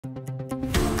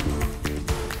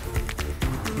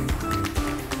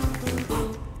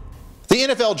The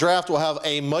NFL draft will have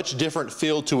a much different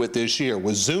feel to it this year,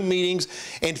 with Zoom meetings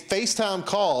and FaceTime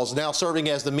calls now serving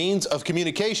as the means of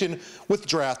communication with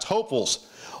draft hopefuls.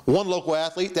 One local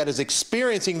athlete that is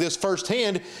experiencing this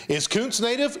firsthand is Kountze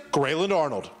native Grayland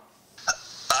Arnold.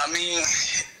 I mean,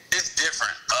 it's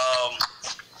different.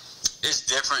 It's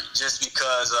different just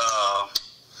because,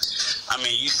 I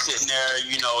mean, you sitting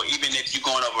there, you know, even if you're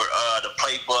going over the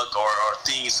playbook or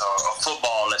things or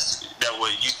football that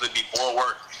would usually be board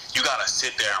work, you got to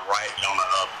sit there and write on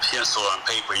a pencil and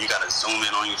paper. You got to zoom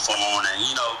in on your phone and,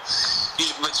 you know,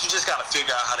 but you just got to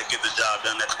figure out how to get the job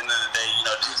done. At the end of the day, you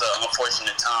know, these are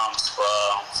unfortunate times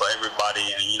for everybody.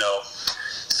 And, you know,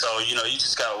 so, you know, you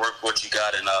just got to work what you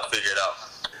got and figure it out.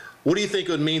 What do you think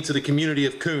it would mean to the community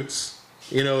of Kountze,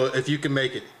 you know, if you can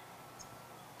make it?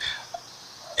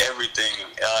 Everything,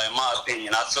 in my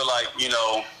opinion. I feel like, you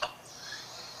know,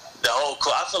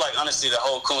 I feel like, honestly, the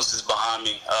whole Kountze is behind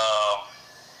me.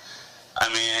 I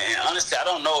mean, and honestly, I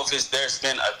don't know if there's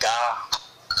been a guy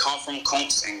come from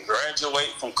Kountze and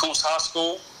graduate from Kountze High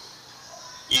School,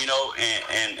 you know,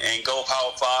 and go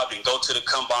Power 5 and go to the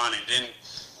combine and then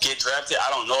get drafted. I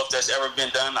don't know if that's ever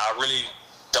been done. I really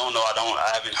don't know.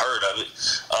 I haven't heard of it.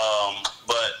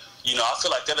 But, you know, I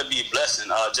feel like that'll be a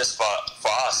blessing just for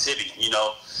our city, you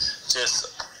know,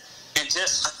 just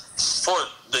for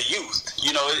the youth.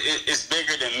 You know, it's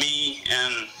bigger than me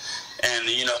and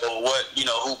you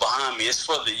know who behind me. It's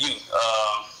for the youth.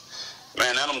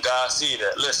 Man, let them guys see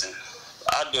that. Listen,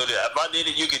 I do it. If I did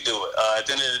it, you could do it. At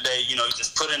the end of the day, you know, you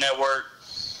just put in that work.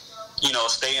 You know,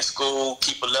 stay in school,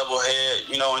 keep a level head.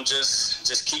 You know, and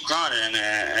just keep grinding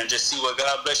and just see what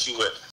God bless you with.